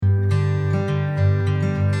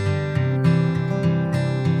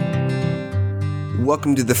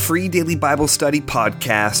welcome to the Free Daily Bible Study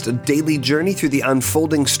Podcast, a daily journey through the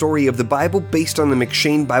unfolding story of the Bible based on the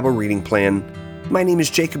M'Cheyne Bible Reading Plan. My name is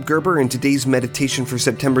Jacob Gerber, and today's meditation for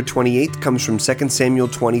September 28th comes from 2 Samuel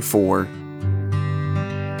 24.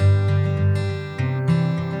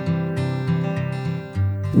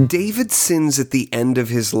 David sins at the end of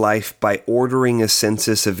his life by ordering a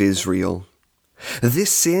census of Israel. This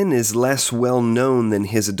sin is less well known than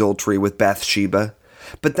his adultery with Bathsheba,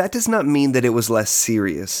 but that does not mean that it was less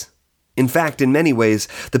serious. In fact, in many ways,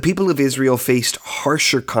 the people of Israel faced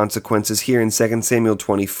harsher consequences here in 2 Samuel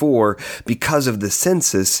 24 because of the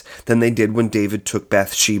census than they did when David took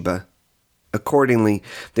Bathsheba. Accordingly,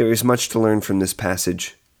 there is much to learn from this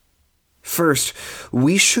passage. First,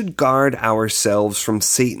 we should guard ourselves from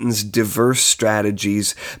Satan's diverse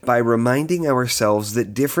strategies by reminding ourselves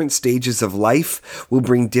that different stages of life will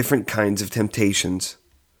bring different kinds of temptations.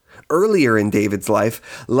 Earlier in David's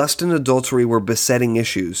life, lust and adultery were besetting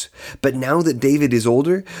issues, but now that David is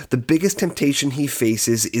older, the biggest temptation he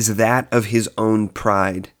faces is that of his own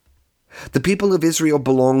pride. The people of Israel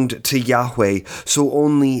belonged to Yahweh, so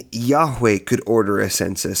only Yahweh could order a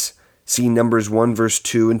census. See Numbers 1 verse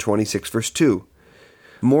 2 and 26 verse 2.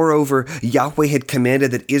 Moreover, Yahweh had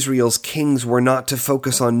commanded that Israel's kings were not to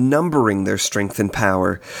focus on numbering their strength and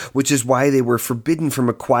power, which is why they were forbidden from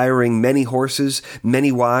acquiring many horses,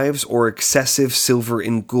 many wives, or excessive silver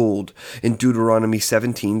and gold, in Deuteronomy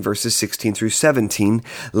 17 verses 16 through 17,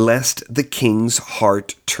 lest the king's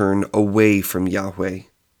heart turn away from Yahweh.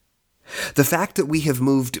 The fact that we have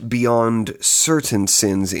moved beyond certain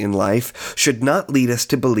sins in life should not lead us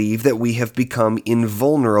to believe that we have become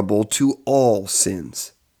invulnerable to all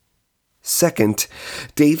sins. Second,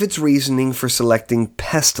 David's reasoning for selecting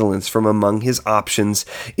pestilence from among his options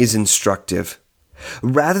is instructive.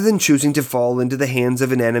 Rather than choosing to fall into the hands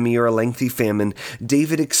of an enemy or a lengthy famine,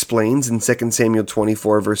 David explains in 2 Samuel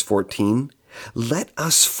 24 verse 14, "Let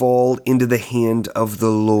us fall into the hand of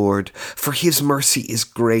the Lord, for his mercy is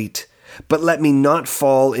great. But let me not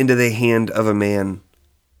fall into the hand of a man."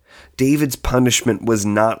 David's punishment was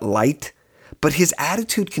not light, but his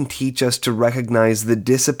attitude can teach us to recognize the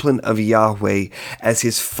discipline of Yahweh as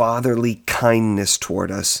his fatherly kindness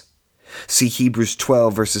toward us. See Hebrews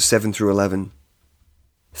 12 verses 7 through 11.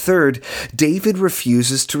 Third, David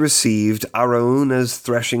refuses to receive Araunah's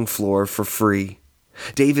threshing floor for free.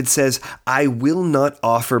 David says, "I will not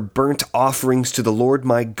offer burnt offerings to the Lord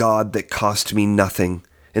my God that cost me nothing,"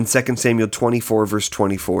 in 2 Samuel 24 verse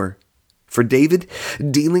 24. For David,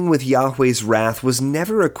 dealing with Yahweh's wrath was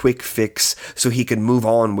never a quick fix so he could move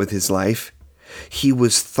on with his life. He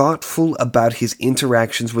was thoughtful about his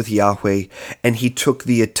interactions with Yahweh, and he took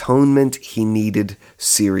the atonement he needed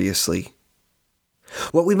seriously.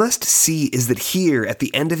 What we must see is that here, at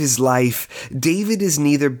the end of his life, David is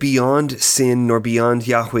neither beyond sin nor beyond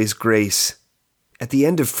Yahweh's grace. At the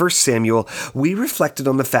end of 1 Samuel, we reflected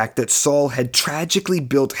on the fact that Saul had tragically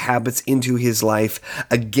built habits into his life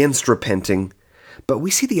against repenting, but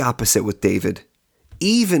we see the opposite with David.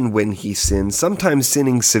 Even when he sins, sometimes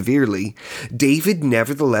sinning severely, David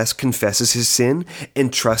nevertheless confesses his sin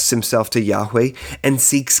and trusts himself to Yahweh and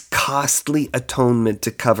seeks costly atonement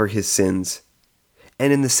to cover his sins.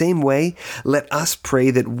 And in the same way, let us pray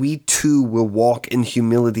that we too will walk in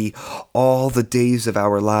humility all the days of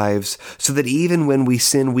our lives, so that even when we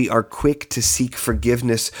sin, we are quick to seek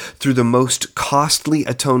forgiveness through the most costly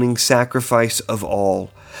atoning sacrifice of all,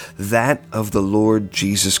 that of the Lord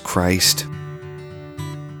Jesus Christ.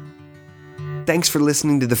 Thanks for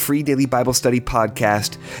listening to the Free Daily Bible Study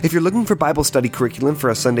Podcast. If you're looking for Bible study curriculum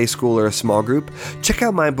for a Sunday school or a small group, check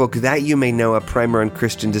out my book, That You May Know, A Primer on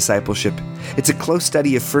Christian Discipleship. It's a close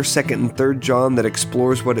study of 1st, 2nd, and 3rd John that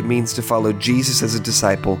explores what it means to follow Jesus as a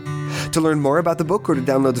disciple. To learn more about the book or to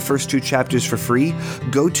download the first 2 chapters for free,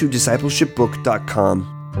 go to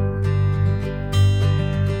discipleshipbook.com.